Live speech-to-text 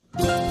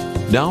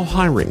Now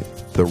hiring,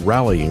 the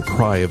rallying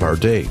cry of our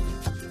day.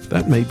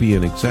 That may be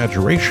an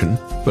exaggeration,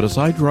 but as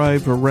I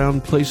drive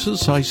around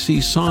places, I see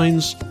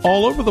signs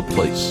all over the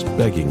place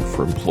begging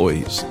for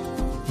employees.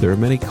 There are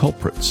many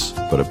culprits,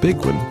 but a big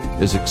one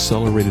is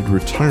accelerated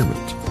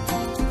retirement.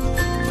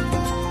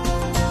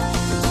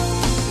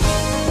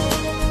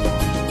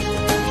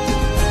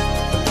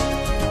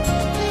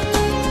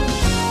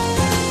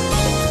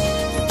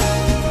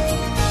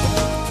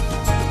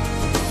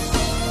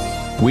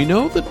 We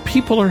know that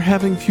people are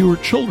having fewer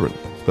children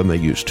than they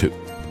used to,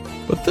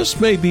 but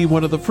this may be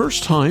one of the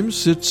first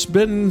times it's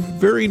been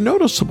very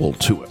noticeable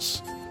to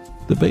us.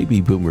 The baby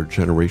boomer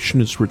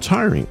generation is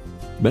retiring,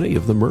 many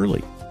of them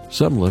early.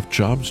 Some left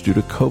jobs due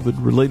to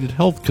COVID-related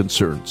health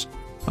concerns.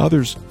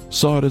 Others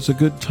saw it as a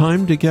good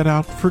time to get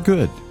out for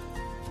good.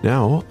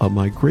 Now, a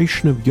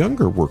migration of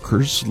younger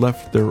workers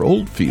left their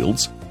old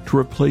fields to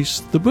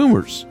replace the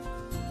boomers.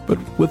 But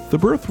with the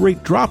birth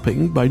rate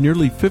dropping by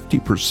nearly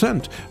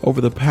 50% over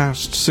the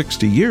past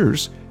 60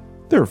 years,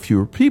 there are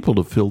fewer people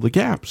to fill the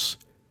gaps.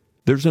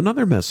 There's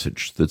another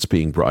message that's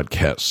being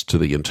broadcast to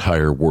the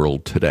entire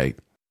world today,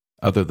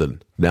 other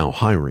than now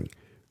hiring.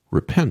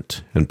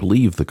 Repent and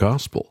believe the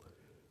gospel.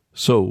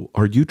 So,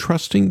 are you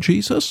trusting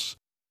Jesus?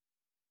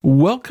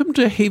 Welcome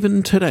to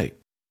Haven Today.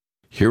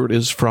 Here it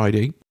is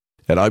Friday,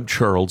 and I'm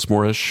Charles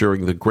Morris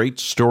sharing the great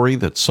story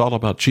that's all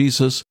about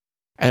Jesus,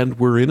 and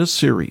we're in a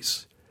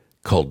series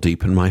called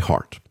Deep in My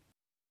Heart.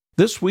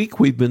 This week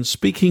we've been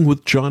speaking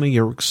with Joni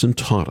Eareckson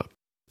Tada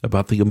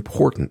about the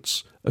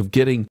importance of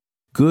getting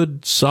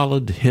good,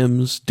 solid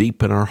hymns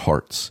deep in our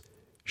hearts.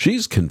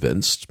 She's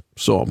convinced,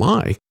 so am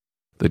I,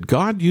 that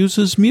God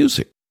uses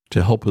music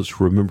to help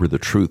us remember the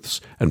truths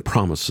and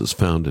promises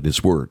found in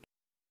His Word.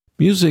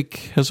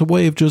 Music has a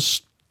way of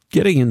just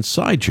getting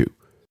inside you,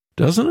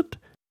 doesn't it?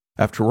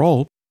 After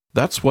all,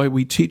 that's why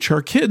we teach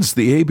our kids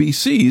the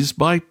ABCs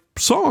by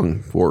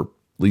song, or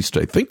at least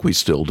I think we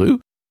still do.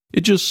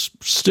 It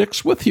just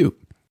sticks with you.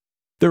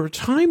 There are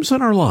times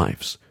in our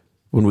lives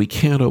when we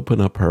can't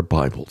open up our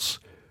Bibles.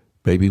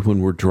 Maybe when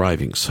we're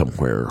driving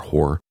somewhere,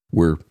 or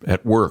we're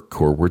at work,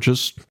 or we're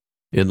just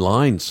in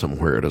line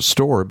somewhere at a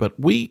store, but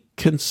we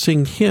can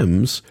sing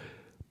hymns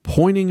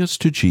pointing us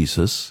to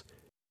Jesus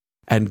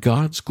and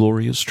God's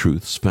glorious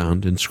truths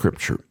found in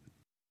Scripture.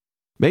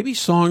 Maybe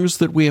songs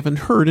that we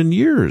haven't heard in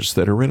years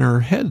that are in our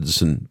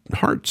heads and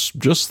hearts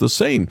just the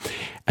same.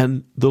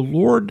 And the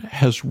Lord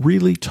has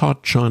really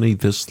taught Joni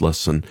this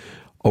lesson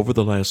over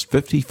the last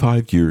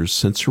 55 years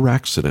since her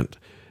accident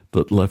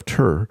that left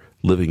her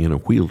living in a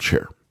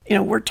wheelchair. You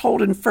know, we're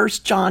told in 1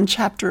 John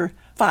chapter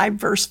 5,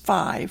 verse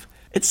 5,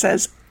 it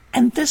says,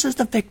 "And this is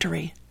the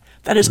victory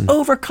that has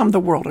overcome the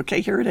world."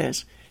 Okay, here it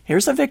is.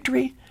 Here's the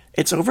victory.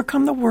 It's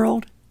overcome the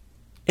world.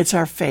 It's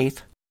our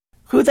faith.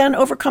 Who then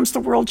overcomes the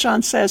world,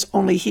 John says?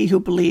 Only he who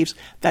believes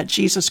that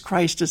Jesus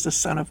Christ is the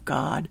Son of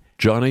God.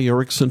 Joni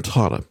Eareckson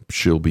Tada.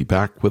 She'll be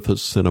back with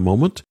us in a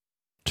moment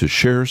to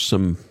share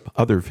some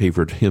other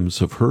favorite hymns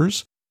of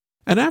hers.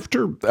 And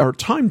after our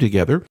time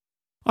together,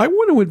 I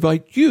want to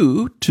invite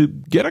you to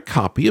get a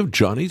copy of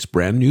Joni's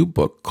brand new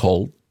book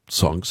called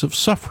Songs of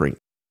Suffering,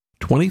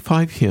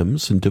 25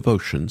 Hymns and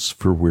Devotions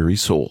for Weary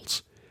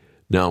Souls.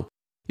 Now,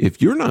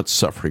 if you're not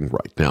suffering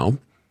right now,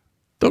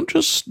 don't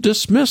just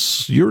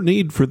dismiss your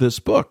need for this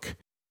book.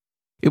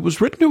 It was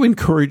written to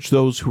encourage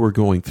those who are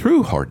going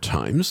through hard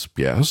times,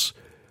 yes,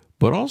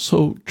 but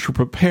also to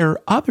prepare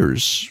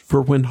others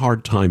for when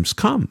hard times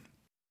come.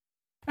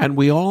 And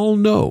we all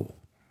know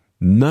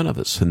none of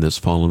us in this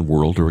fallen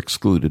world are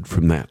excluded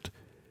from that.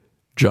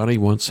 Joni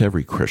wants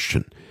every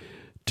Christian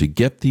to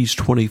get these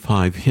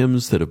 25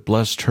 hymns that have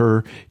blessed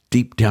her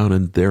deep down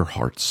in their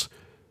hearts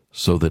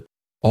so that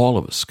all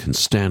of us can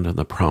stand on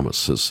the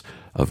promises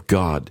of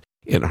God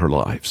in our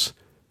lives.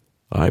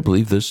 I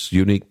believe this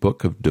unique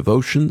book of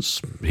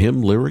devotions,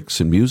 hymn lyrics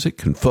and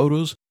music and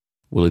photos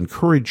will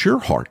encourage your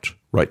heart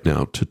right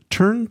now to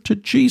turn to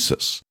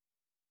Jesus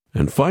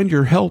and find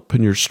your help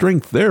and your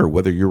strength there,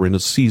 whether you're in a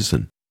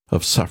season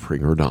of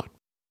suffering or not.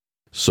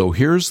 So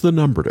here's the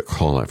number to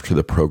call after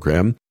the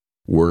program.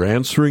 We're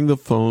answering the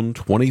phone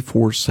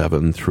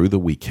 24/7 through the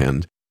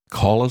weekend.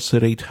 Call us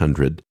at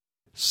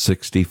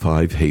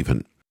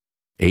 800-65-HAVEN,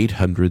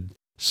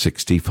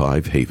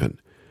 800-65-HAVEN.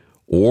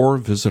 Or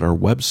visit our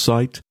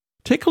website,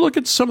 take a look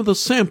at some of the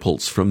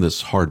samples from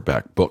this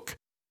hardback book,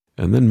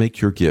 and then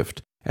make your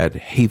gift at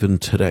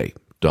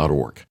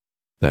haventoday.org.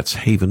 That's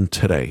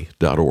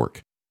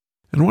haventoday.org.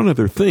 And one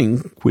other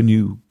thing, when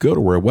you go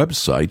to our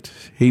website,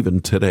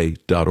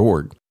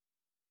 haventoday.org,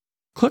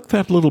 click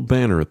that little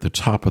banner at the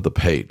top of the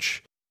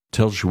page. It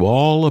tells you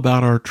all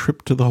about our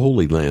trip to the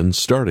Holy Land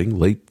starting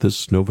late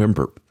this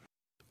November.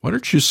 Why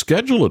don't you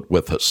schedule it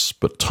with us?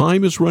 But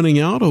time is running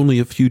out, only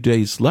a few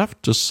days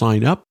left to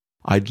sign up.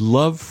 I'd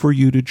love for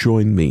you to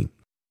join me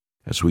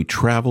as we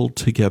travel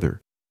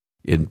together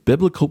in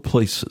biblical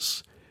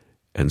places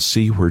and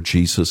see where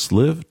Jesus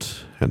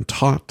lived and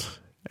taught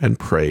and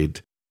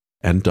prayed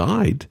and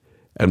died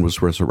and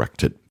was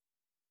resurrected.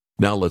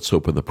 Now let's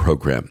open the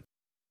program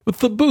with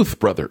the Booth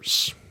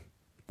Brothers.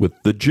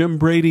 with the Jim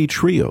Brady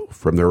Trio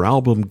from their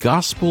album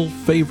Gospel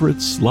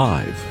Favorites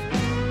Live.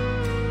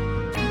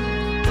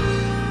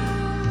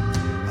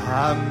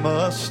 I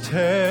must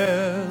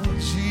tell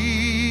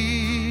Jesus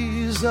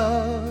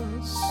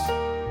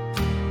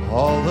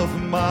all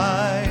of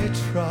my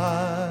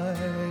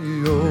trials.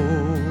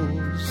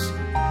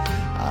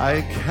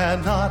 I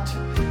cannot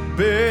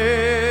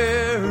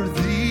bear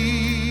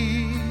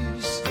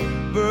these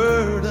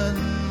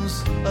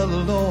burdens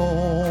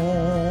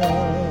alone.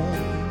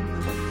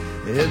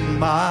 In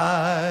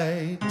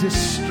my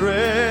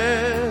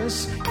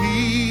distress,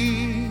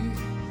 He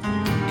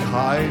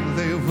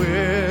kindly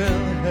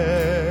will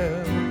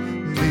help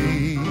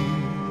me.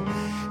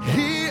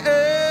 He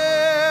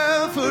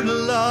ever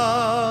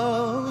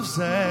loves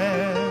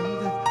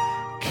and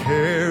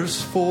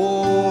cares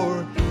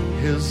for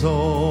His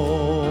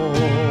own.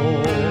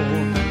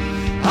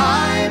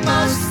 I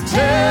must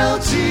tell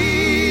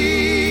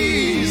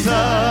Jesus,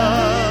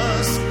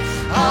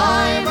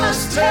 I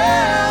must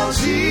tell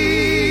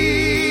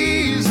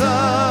Jesus,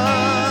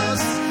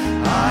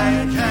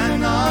 I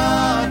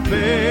cannot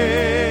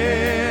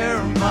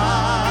bear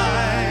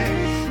my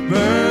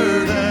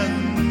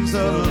burdens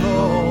alone.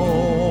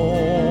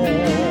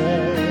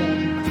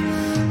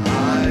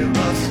 I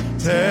must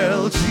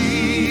tell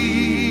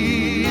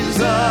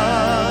Jesus,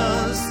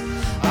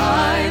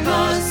 I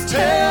must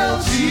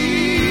tell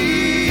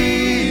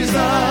Jesus,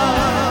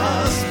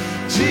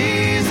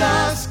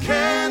 Jesus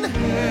can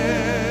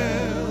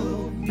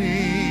help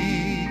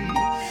me,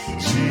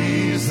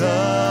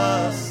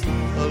 Jesus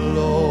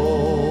alone.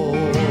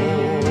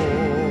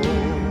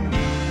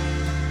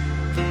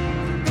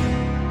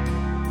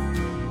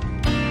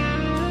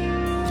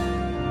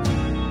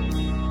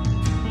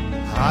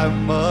 I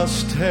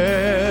must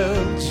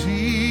tell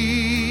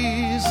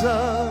Jesus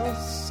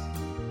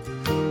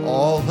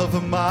all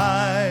of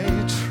my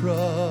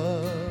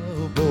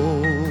troubles.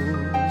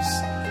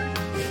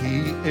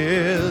 He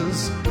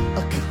is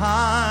a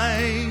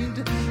kind,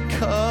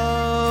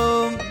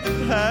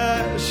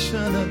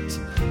 compassionate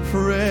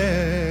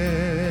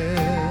friend.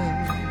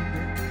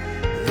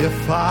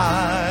 If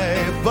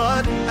I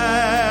but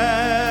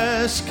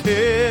ask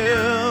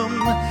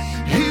Him,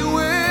 He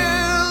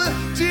will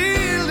deliver.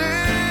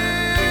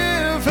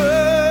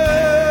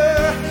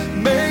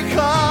 Make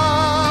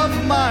up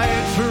my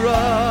troubles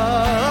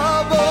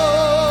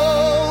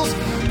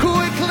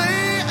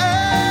quickly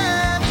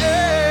and end.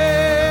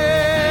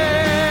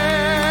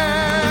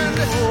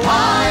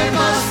 I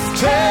must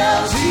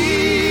tell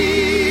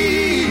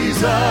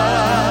Jesus,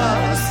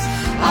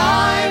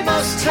 I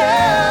must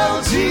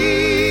tell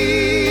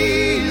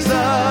Jesus,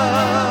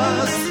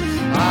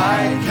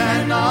 I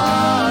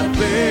cannot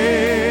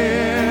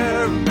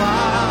bear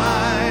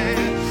my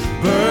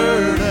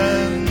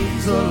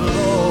burdens alone.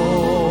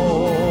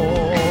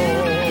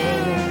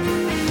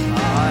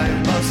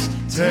 I must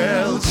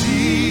tell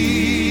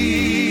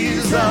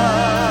Jesus,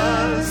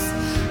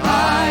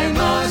 I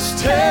must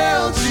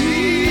tell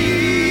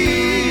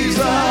Jesus,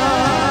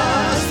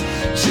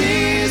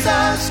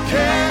 Jesus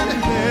can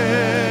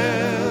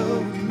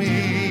help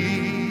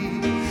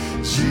me,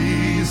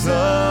 Jesus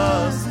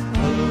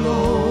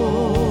alone.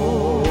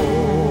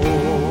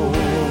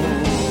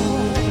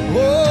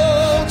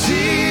 Oh,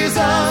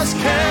 Jesus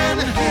can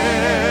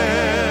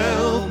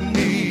help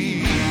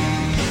me,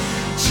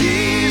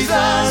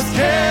 Jesus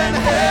can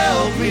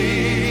help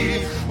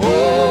me.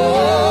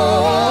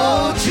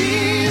 Oh,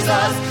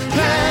 Jesus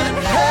can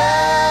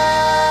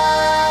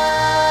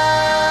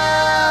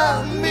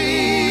help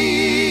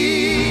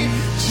me,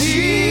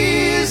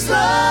 Jesus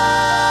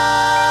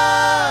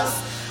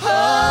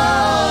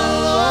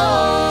alone.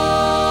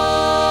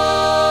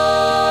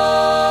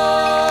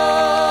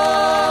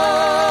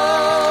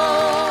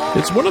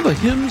 It's one of the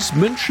hymns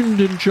mentioned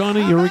in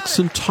Johnny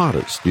Erickson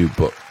Tada's new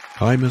book,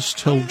 I Must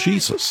Tell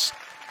Jesus,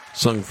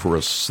 sung for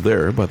us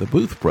there by the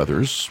Booth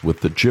Brothers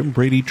with the Jim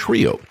Brady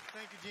Trio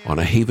on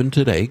a haven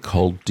today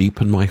called Deep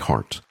in My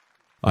Heart.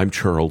 I'm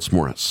Charles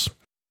Morris.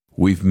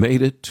 We've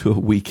made it to a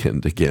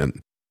weekend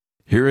again.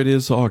 Here it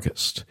is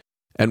August,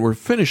 and we're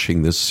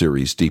finishing this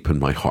series Deep in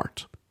My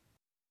Heart.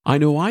 I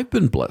know I've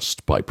been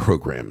blessed by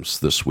programs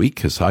this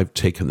week as I've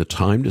taken the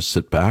time to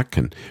sit back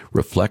and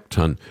reflect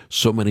on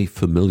so many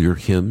familiar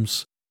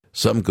hymns,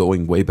 some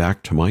going way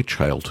back to my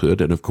childhood,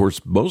 and of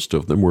course most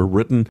of them were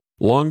written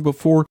long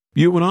before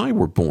you and I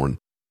were born.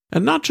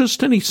 And not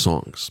just any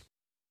songs,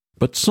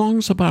 but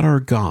songs about our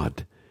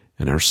God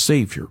and our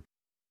Savior,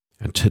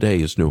 and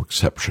today is no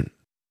exception.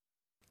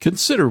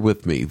 Consider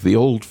with me the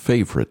old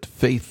favorite,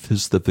 Faith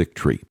is the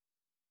Victory.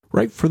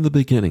 Right from the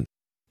beginning,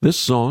 this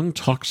song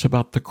talks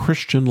about the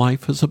Christian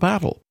life as a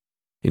battle.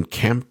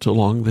 Encamped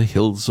along the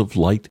hills of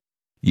light,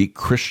 ye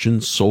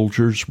Christian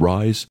soldiers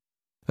rise.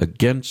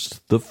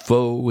 Against the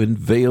foe in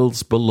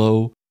vales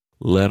below,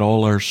 let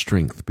all our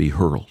strength be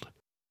hurled.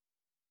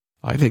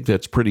 I think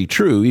that's pretty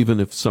true, even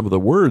if some of the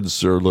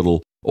words are a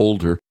little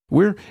older.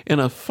 We're in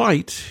a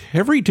fight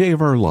every day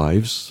of our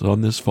lives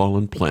on this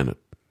fallen planet.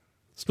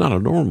 It's not a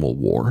normal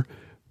war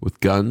with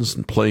guns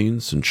and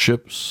planes and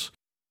ships.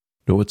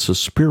 No, it's a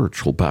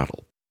spiritual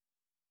battle.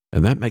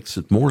 and that makes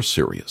it more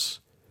serious.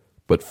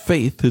 But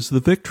faith is the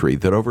victory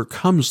that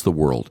overcomes the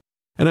world.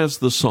 And as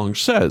the song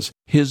says,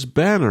 his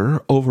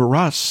banner over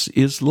us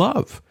is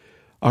love,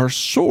 our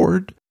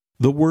sword,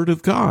 the word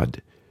of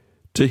God.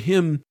 To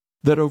him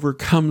that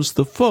overcomes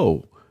the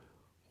foe,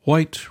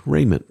 white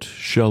raiment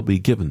shall be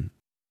given.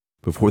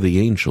 Before the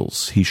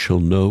angels he shall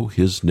know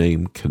his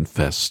name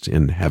confessed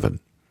in heaven.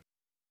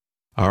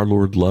 Our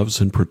Lord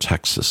loves and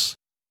protects us,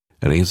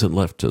 and he hasn't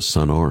left us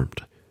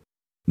unarmed.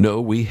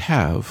 No, we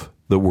have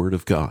the word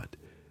of God,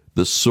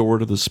 the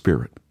sword of the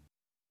Spirit.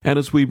 And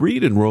as we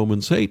read in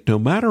Romans 8, no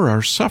matter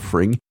our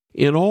suffering,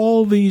 in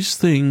all these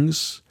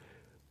things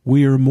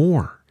we are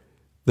more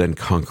than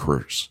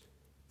conquerors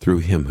through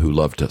him who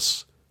loved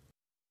us.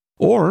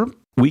 Or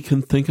we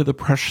can think of the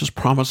precious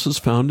promises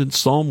found in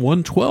Psalm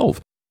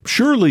 112.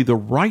 Surely the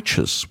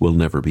righteous will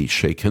never be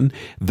shaken.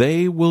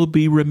 They will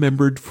be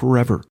remembered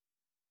forever.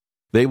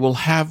 They will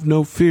have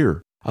no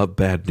fear of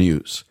bad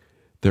news.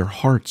 Their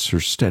hearts are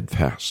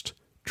steadfast,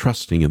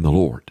 trusting in the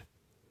Lord.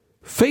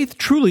 Faith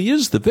truly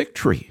is the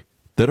victory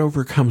that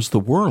overcomes the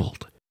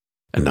world,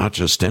 and not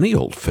just any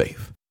old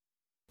faith.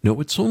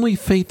 No, it's only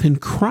faith in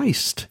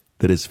Christ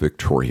that is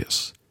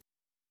victorious.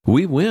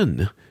 We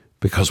win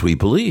because we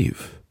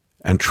believe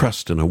and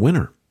trust in a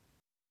winner.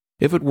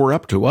 If it were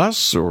up to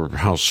us or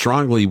how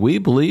strongly we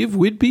believe,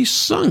 we'd be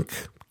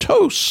sunk,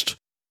 toast,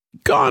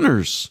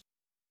 goners.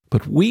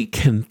 But we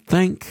can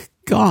thank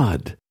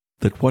God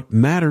that what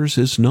matters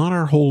is not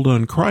our hold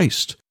on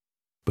Christ,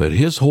 but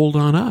his hold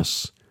on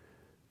us.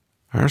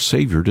 Our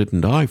Savior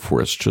didn't die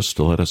for us just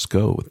to let us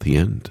go at the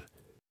end.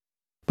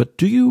 But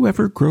do you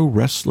ever grow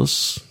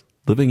restless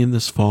living in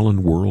this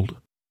fallen world?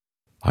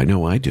 I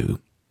know I do.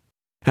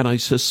 And I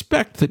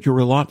suspect that you're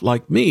a lot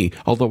like me,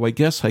 although I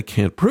guess I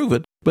can't prove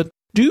it. But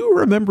do you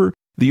remember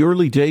the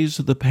early days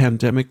of the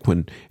pandemic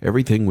when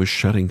everything was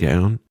shutting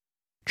down?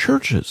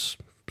 Churches,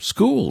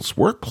 schools,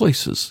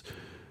 workplaces,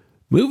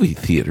 movie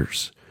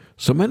theaters.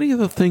 So many of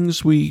the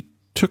things we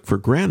took for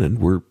granted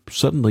were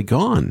suddenly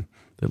gone,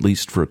 at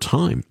least for a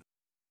time.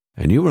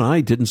 And you and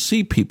I didn't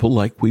see people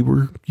like we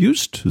were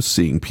used to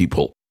seeing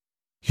people.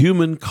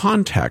 Human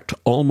contact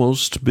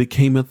almost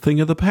became a thing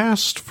of the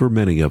past for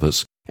many of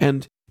us.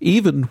 And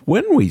even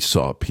when we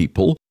saw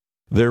people,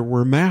 there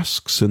were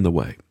masks in the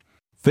way.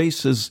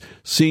 Faces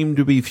seemed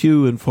to be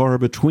few and far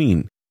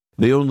between.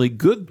 The only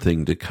good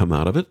thing to come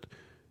out of it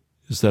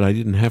is that I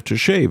didn't have to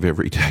shave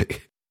every day,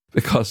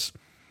 because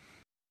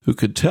who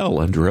could tell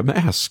under a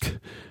mask?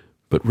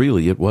 But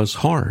really, it was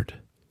hard.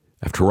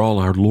 After all,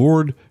 our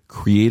Lord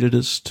created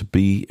us to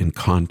be in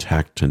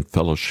contact and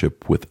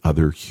fellowship with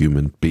other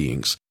human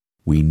beings.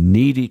 We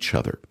need each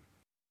other.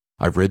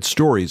 I've read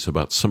stories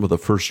about some of the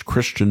first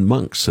Christian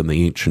monks in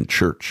the ancient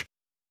church.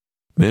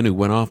 Men who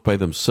went off by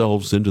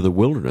themselves into the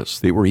wilderness.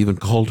 They were even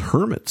called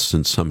hermits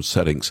in some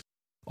settings.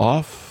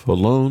 Off,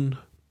 alone,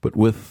 but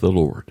with the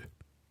Lord.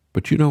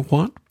 But you know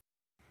what?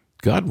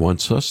 God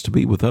wants us to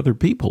be with other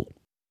people.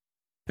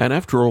 And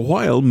after a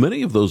while,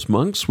 many of those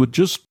monks would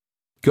just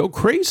go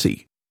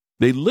crazy.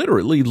 They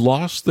literally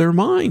lost their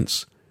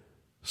minds.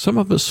 Some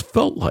of us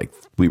felt like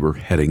we were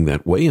heading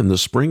that way in the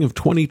spring of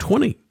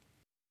 2020.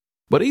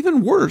 But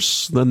even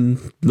worse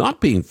than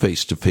not being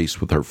face-to-face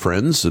with our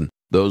friends and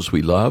those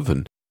we love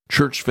and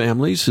church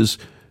families is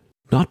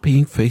not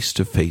being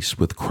face-to-face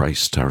with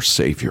Christ our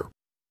Savior.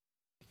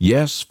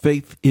 Yes,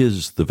 faith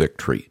is the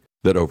victory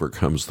that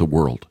overcomes the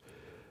world.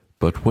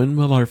 But when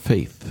will our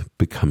faith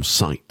become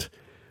sight?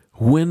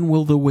 When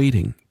will the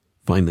waiting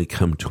finally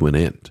come to an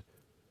end?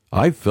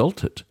 I've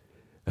felt it,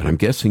 and I'm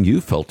guessing you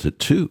felt it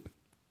too.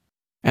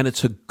 And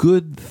it's a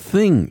good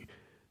thing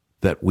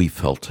that we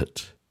felt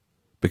it,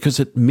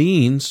 because it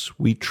means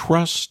we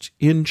trust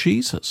in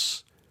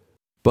Jesus.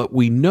 But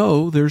we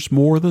know there's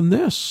more than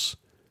this.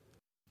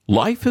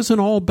 Life isn't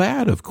all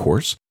bad, of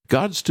course.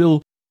 God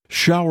still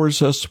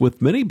showers us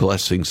with many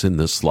blessings in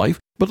this life,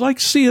 but like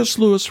C.S.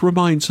 Lewis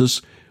reminds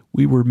us,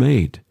 we were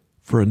made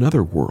for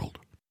another world.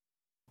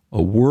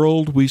 A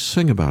world we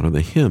sing about in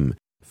the hymn,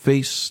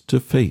 Face to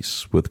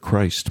Face with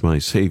Christ my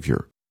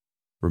Savior.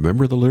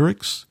 Remember the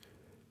lyrics?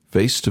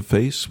 Face to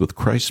face with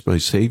Christ my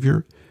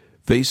Savior.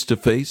 Face to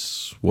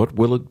face, what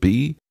will it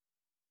be?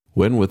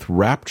 When with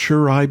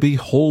rapture I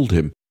behold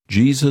him,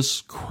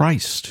 Jesus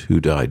Christ who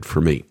died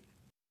for me.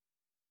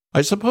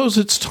 I suppose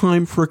it's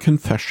time for a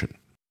confession.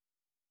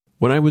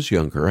 When I was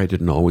younger, I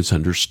didn't always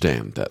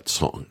understand that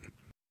song.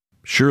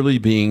 Surely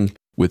being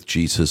with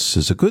Jesus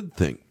is a good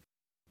thing,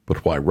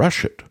 but why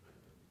rush it?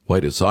 Why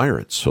desire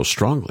it so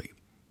strongly?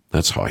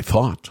 That's how I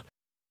thought.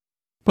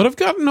 But I've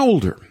gotten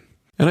older,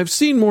 and I've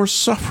seen more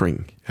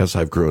suffering as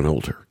I've grown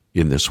older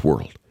in this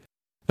world,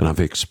 and I've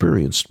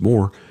experienced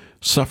more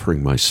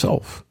suffering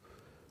myself.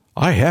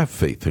 I have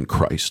faith in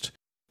Christ.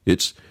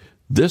 It's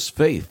this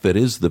faith that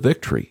is the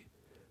victory.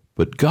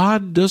 But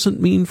God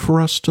doesn't mean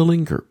for us to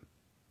linger.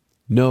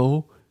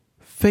 No,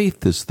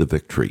 faith is the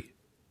victory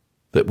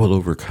that will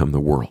overcome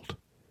the world.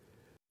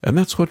 And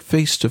that's what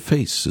face to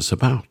face is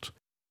about.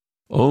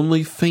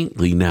 Only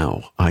faintly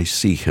now I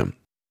see him,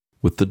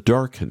 with the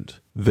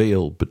darkened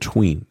veil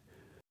between.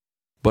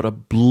 But a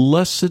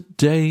blessed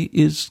day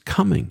is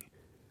coming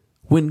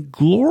when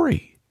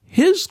glory,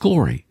 his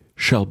glory,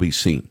 shall be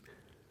seen.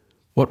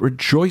 What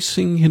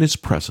rejoicing in his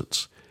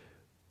presence!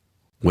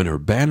 When are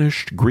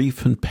banished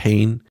grief and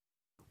pain,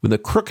 when the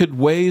crooked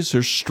ways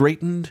are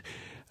straightened,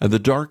 and the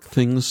dark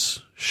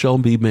things shall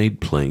be made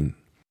plain.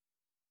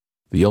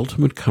 The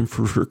ultimate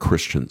comfort for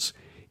Christians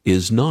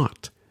is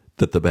not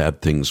that the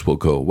bad things will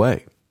go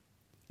away,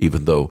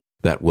 even though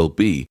that will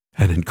be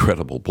an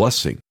incredible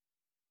blessing.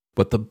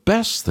 But the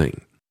best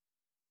thing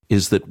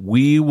is that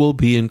we will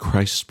be in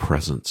Christ's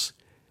presence,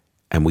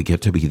 and we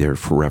get to be there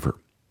forever.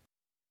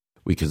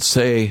 We can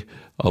say,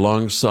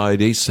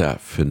 alongside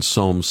Asaph in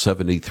Psalm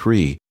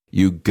 73,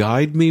 "You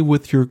guide me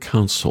with your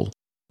counsel,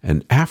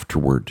 and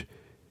afterward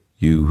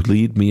you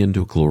lead me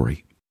into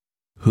glory.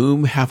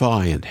 Whom have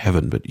I in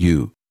heaven but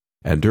you,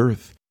 and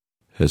earth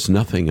has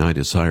nothing I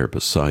desire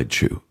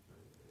beside you.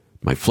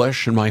 My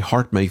flesh and my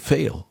heart may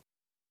fail,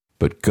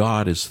 but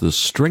God is the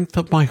strength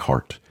of my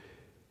heart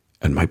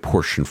and my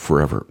portion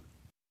forever."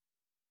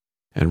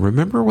 And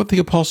remember what the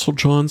Apostle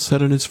John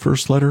said in his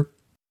first letter?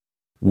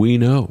 We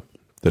know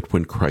that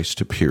when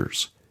Christ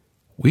appears,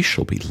 we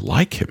shall be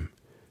like him,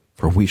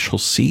 for we shall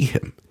see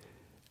him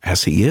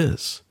as he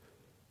is.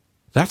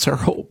 That's our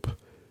hope.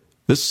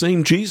 This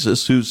same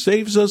Jesus who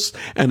saves us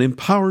and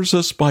empowers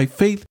us by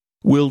faith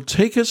will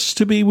take us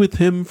to be with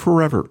him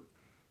forever.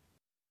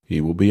 He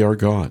will be our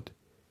God.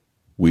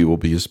 We will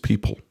be his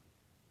people.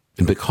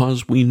 And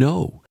because we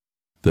know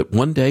that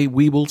one day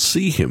we will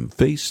see him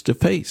face to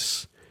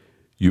face,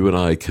 you and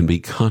I can be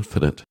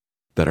confident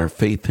that our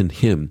faith in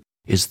him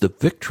is the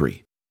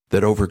victory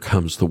that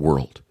overcomes the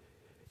world,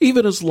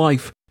 even as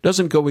life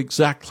doesn't go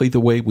exactly the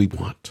way we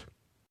want.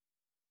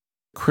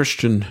 A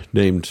Christian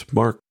named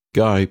Mark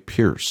Guy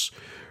Pierce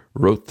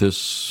wrote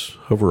this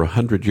over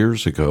 100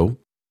 years ago.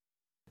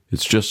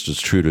 It's just as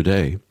true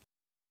today.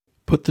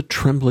 Put the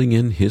trembling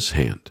in his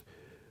hand.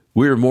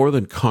 We are more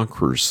than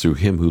conquerors through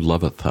him who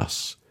loveth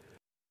us.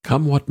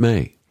 Come what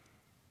may,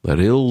 let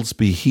ills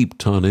be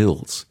heaped on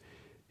ills.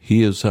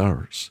 He is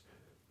ours,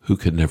 who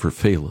can never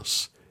fail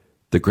us,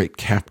 the great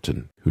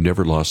captain who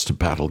never lost a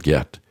battle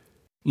yet.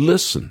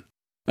 Listen,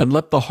 and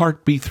let the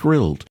heart be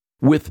thrilled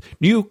with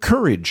new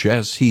courage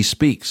as he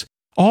speaks.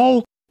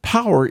 All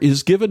power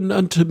is given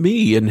unto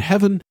me in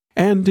heaven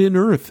and in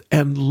earth,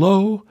 and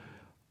lo,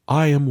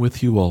 I am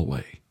with you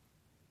always,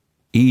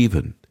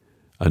 even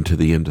unto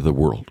the end of the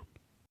world.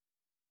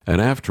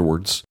 And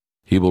afterwards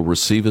he will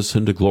receive us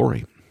into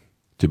glory,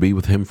 to be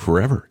with him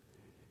forever.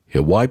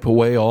 He'll wipe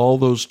away all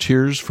those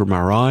tears from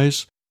our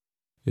eyes.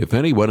 If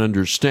anyone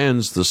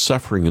understands the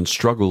suffering and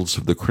struggles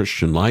of the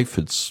Christian life,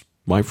 it's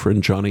my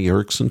friend Johnny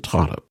Erickson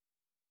Tata.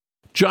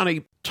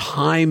 Johnny,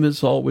 time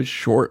is always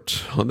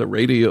short on the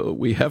radio.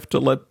 We have to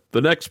let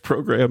the next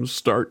program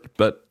start.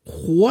 But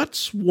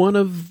what's one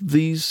of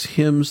these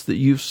hymns that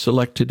you've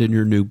selected in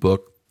your new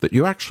book that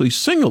you actually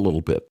sing a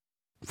little bit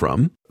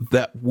from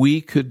that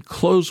we could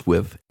close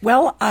with?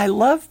 Well, I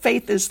love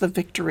Faith is the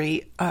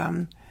Victory.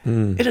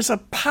 It is a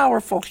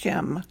powerful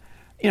hymn.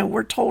 You know,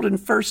 we're told in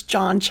 1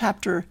 John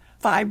chapter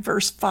 5,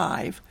 verse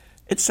 5,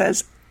 it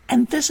says,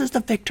 "And this is the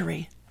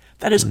victory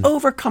that has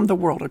overcome the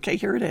world." Okay,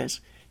 here it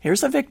is.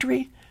 Here's the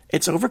victory.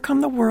 It's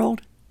overcome the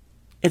world.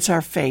 It's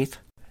our faith.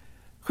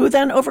 Who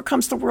then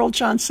overcomes the world,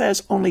 John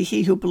says? Only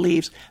he who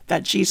believes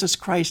that Jesus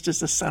Christ is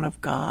the Son of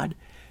God.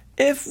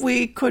 If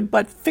we could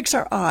but fix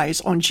our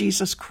eyes on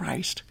Jesus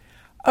Christ,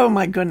 oh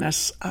my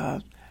goodness,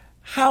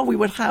 how we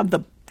would have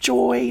the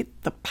joy,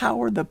 the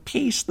power, the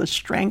peace, the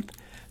strength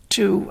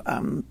to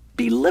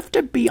be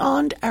lifted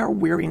beyond our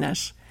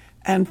weariness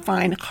and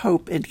find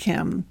hope in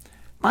him.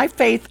 My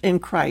faith in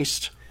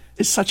Christ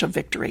is such a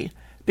victory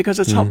because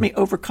it's helped me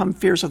overcome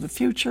fears of the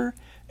future.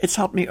 It's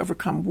helped me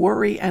overcome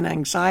worry and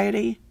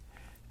anxiety.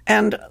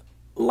 And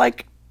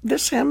like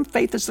this hymn,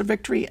 Faith is the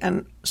Victory,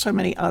 and so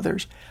many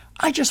others,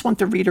 I just want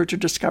the reader to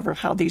discover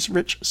how these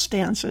rich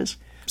stanzas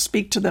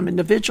speak to them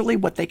individually,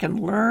 what they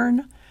can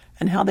learn,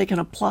 and how they can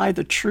apply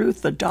the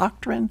truth, the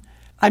doctrine.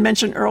 I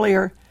mentioned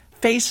earlier,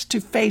 face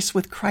to face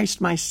with Christ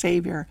my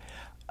Savior.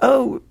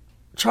 Oh,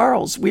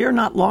 Charles, we are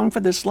not long for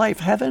this life.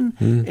 Heaven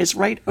is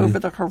right over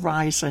the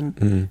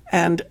horizon.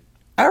 And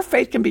our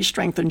faith can be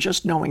strengthened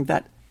just knowing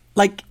that,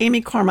 like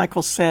Amy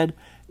Carmichael said,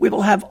 we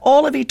will have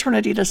all of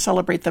eternity to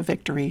celebrate the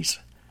victories,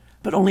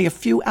 but only a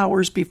few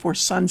hours before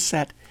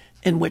sunset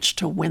in which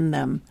to win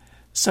them.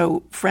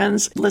 So,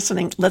 friends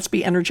listening, let's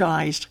be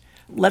energized.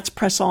 Let's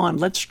press on.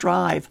 Let's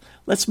strive.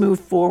 Let's move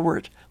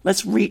forward.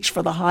 Let's reach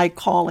for the high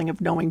calling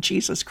of knowing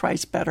Jesus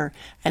Christ better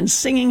and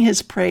singing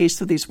his praise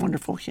through these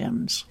wonderful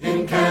hymns.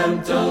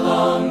 Encamped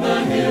along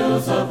the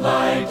hills of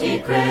light, ye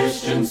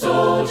Christian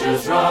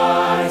soldiers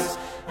rise,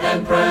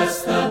 and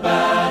press the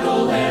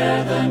battle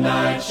ere the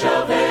night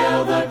shall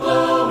veil the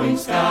glowing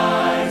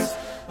skies.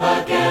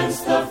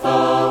 Against the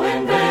foe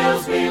in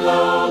vales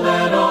below,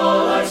 let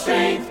all our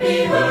strength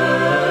be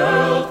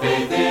hurled.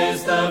 Faith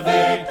is the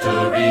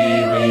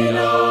victory we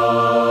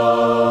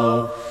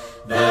know,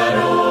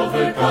 that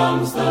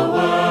overcomes the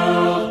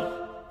world.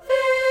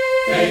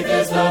 Faith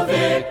is the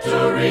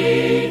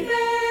victory.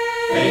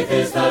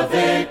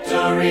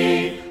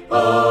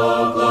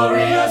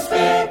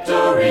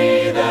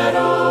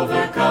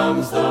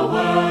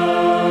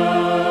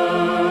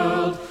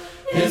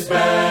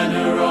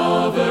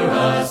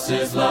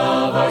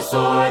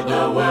 sword,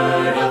 the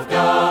word of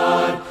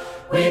God.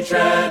 We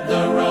tread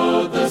the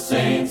road the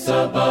saints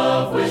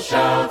above with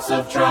shouts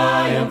of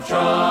triumph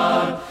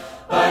trod.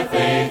 By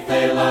faith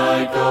they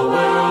like a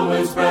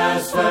whirlwind's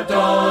breast swept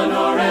on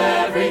o'er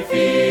every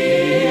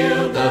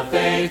field. The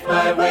faith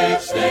by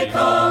which they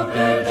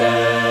conquer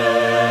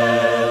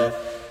death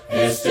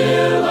is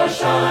still our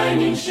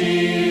shining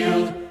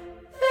shield.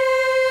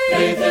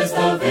 Faith is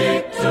the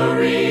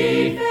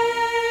victory.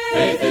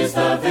 Faith is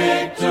the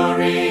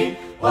victory.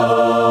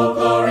 Oh,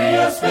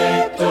 glorious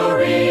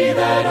victory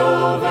that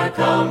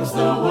overcomes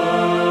the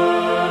world.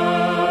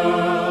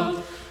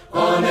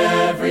 On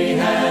every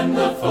hand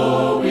the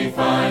foe we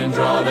find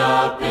drawn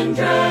up in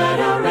dread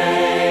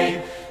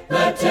array.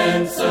 Let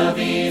tents of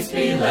ease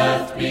be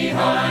left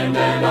behind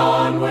and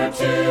onward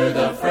to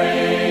the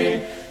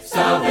fray.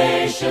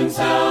 Salvation's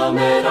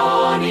helmet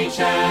on each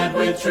hand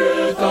with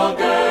truth all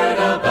girt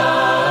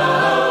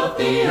about.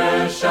 The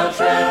earth shall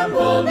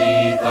tremble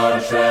neath our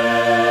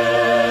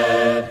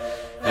tread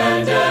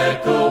and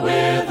echo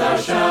with our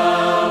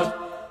shout.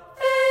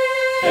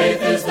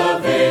 Faith is the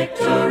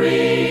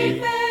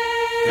victory.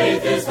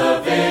 Faith is the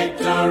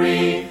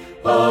victory.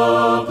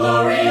 Oh,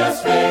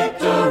 glorious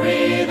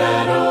victory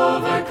that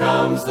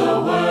overcomes the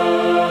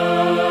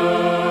world.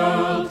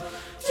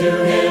 To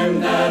him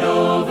that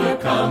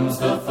overcomes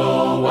the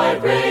foe,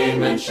 white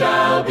raiment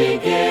shall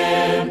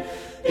begin.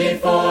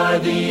 Before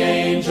the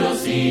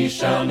angels he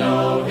shall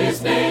know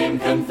his name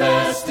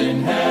confessed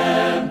in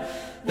heaven.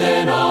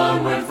 Then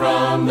onward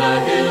from the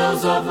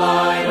hills of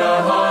light,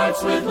 our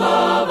hearts with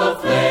love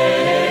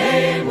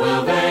aflame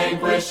will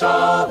vanquish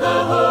all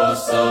the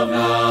hosts of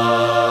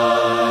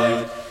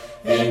night.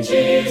 In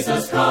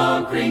Jesus'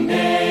 conquering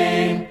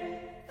name,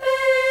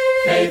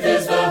 faith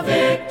is the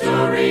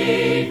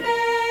victory.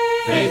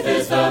 Faith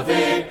is the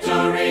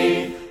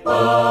victory.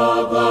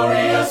 Oh,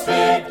 glorious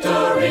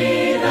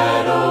victory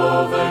that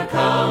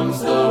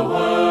overcomes the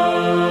world.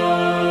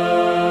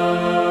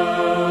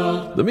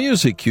 The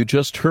music you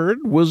just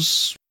heard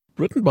was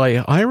written by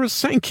Ira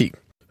Sankey,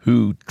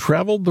 who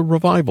traveled the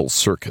revival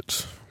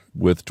circuit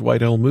with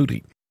Dwight L.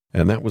 Moody.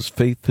 And that was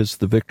Faith is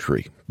the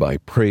Victory by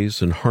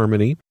Praise and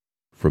Harmony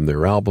from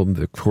their album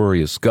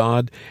Victorious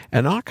God,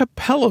 an a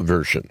cappella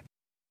version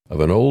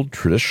of an old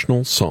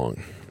traditional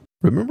song.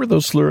 Remember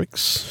those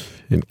lyrics?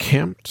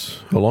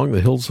 Encamped along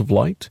the hills of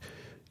light,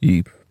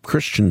 ye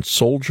Christian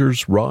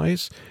soldiers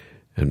rise,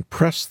 and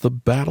press the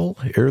battle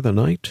ere the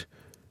night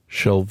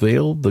shall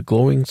veil the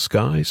glowing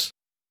skies.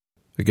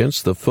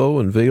 Against the foe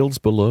and veils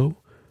below,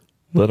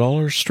 let all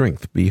our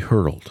strength be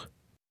hurled.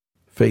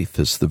 Faith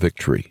is the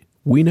victory,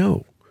 we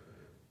know,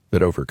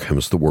 that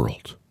overcomes the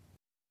world.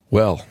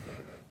 Well,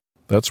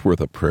 that's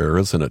worth a prayer,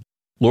 isn't it?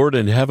 Lord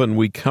in heaven,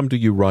 we come to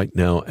you right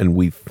now, and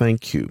we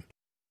thank you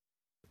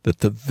that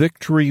the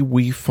victory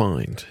we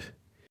find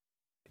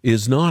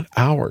is not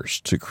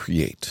ours to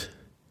create,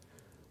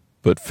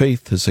 but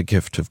faith is a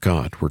gift of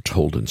God, we're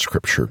told in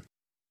Scripture,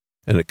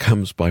 and it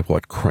comes by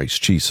what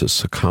Christ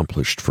Jesus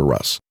accomplished for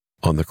us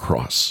on the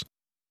cross.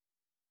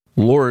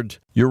 Lord,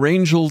 your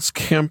angels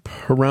camp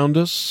around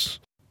us.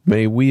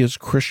 May we as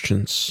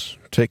Christians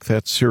take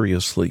that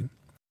seriously,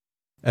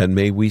 and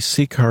may we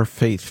seek our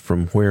faith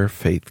from where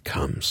faith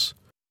comes.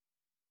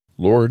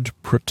 Lord,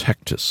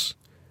 protect us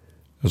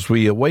as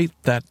we await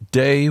that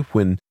day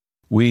when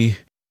we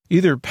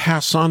either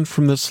pass on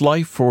from this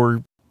life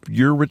or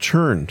your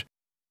return,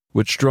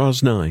 which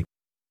draws nigh.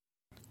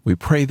 We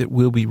pray that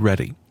we'll be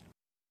ready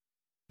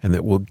and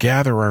that we'll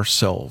gather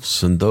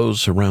ourselves and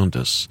those around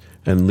us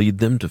and lead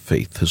them to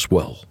faith as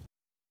well,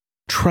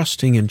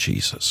 trusting in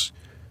Jesus,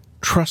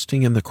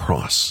 trusting in the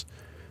cross,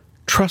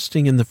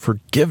 trusting in the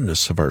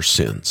forgiveness of our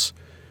sins,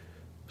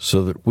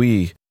 so that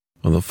we,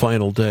 on the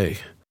final day,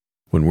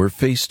 when we're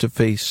face to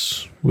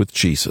face with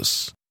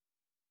Jesus,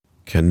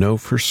 can know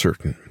for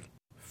certain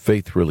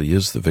faith really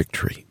is the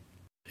victory.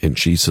 In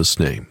Jesus'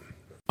 name,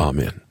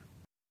 amen.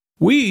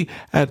 We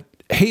at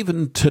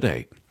Haven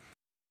today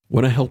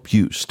want to help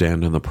you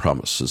stand on the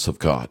promises of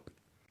God.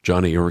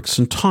 Johnny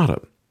Erickson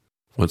Tata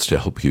wants to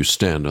help you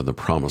stand on the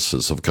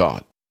promises of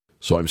God.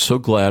 So I'm so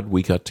glad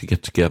we got to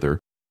get together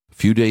a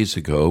few days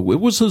ago.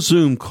 It was a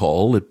Zoom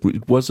call.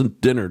 It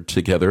wasn't dinner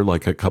together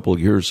like a couple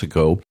years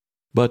ago,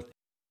 but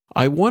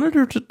I wanted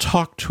her to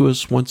talk to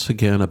us once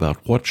again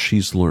about what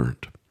she's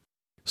learned,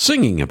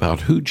 singing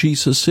about who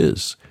Jesus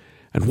is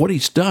and what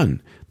he's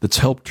done that's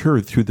helped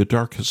her through the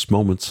darkest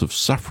moments of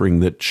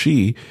suffering that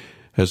she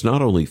has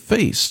not only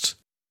faced,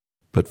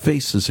 but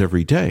faces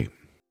every day.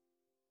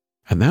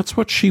 And that's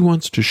what she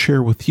wants to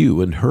share with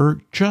you in her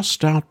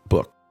just-out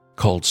book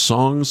called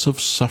Songs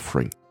of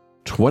Suffering,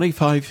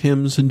 25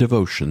 Hymns and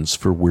Devotions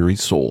for Weary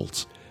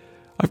Souls.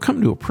 I've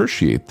come to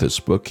appreciate this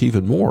book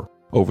even more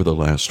over the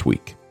last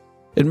week.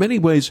 In many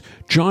ways,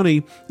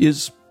 Johnny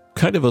is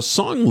kind of a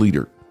song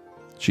leader.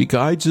 She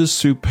guides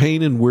us through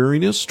pain and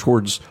weariness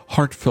towards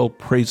heartfelt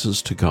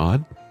praises to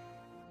God.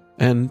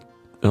 And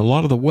a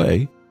lot of the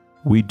way,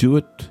 we do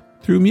it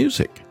through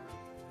music.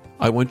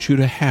 I want you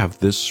to have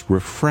this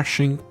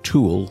refreshing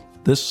tool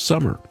this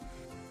summer.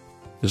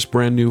 This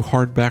brand new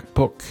hardback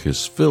book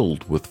is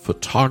filled with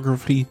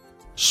photography,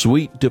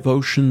 sweet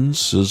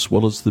devotions, as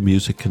well as the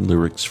music and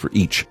lyrics for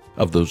each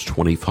of those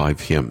 25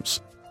 hymns.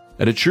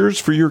 And it's yours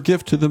for your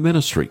gift to the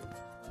ministry.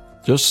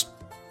 Just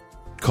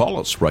call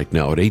us right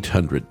now at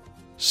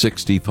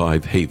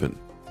 800-65-HAVEN.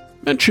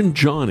 Mention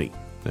Johnny,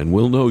 and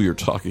we'll know you're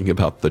talking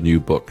about the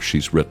new book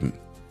she's written.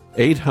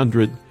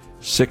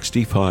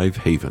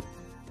 800-65-HAVEN.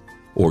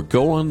 Or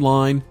go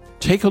online,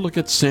 take a look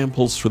at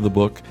samples from the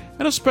book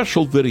and a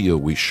special video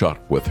we shot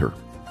with her.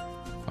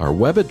 Our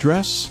web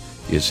address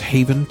is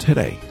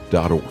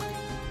haventoday.org.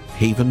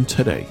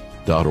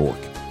 haventoday.org.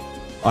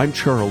 I'm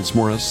Charles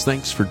Morris.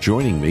 Thanks for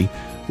joining me.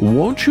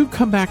 Won't you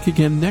come back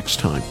again next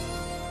time,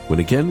 when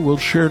again we'll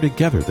share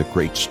together the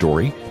great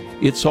story.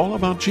 It's all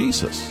about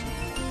Jesus,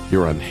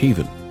 here on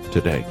Haven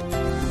Today.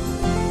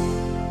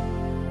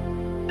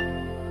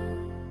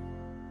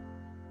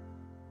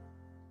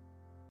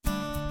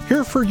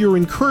 Here for your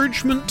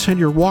encouragement and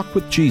your walk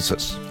with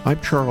Jesus.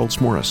 I'm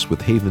Charles Morris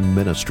with Haven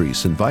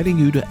Ministries, inviting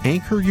you to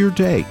anchor your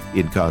day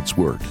in God's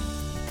Word.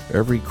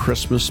 Every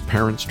Christmas,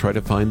 parents try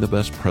to find the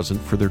best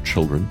present for their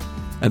children,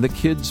 and the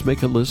kids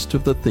make a list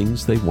of the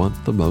things they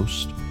want the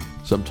most.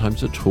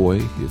 Sometimes a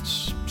toy.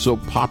 It's so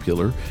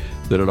popular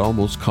that it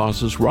almost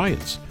causes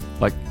riots,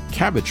 like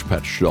Cabbage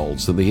Patch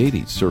dolls in the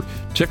 80s, or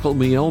Tickle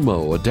Me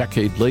Elmo a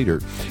decade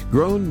later.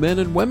 Grown men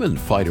and women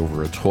fight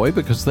over a toy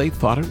because they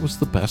thought it was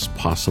the best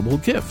possible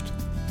gift.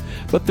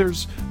 But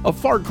there's a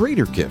far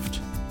greater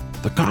gift,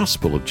 the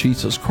gospel of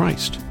Jesus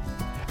Christ.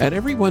 And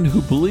everyone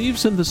who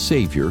believes in the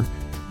Savior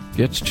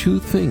gets two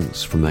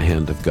things from the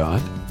hand of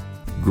God: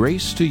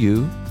 grace to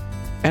you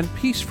and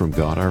peace from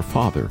God our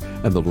Father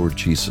and the Lord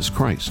Jesus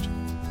Christ.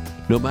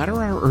 No matter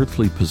our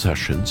earthly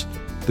possessions,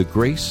 the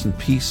grace and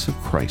peace of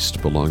Christ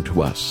belong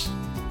to us.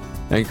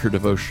 Anchor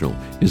Devotional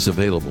is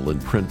available in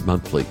print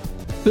monthly.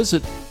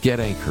 Visit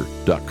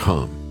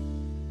getanchor.com.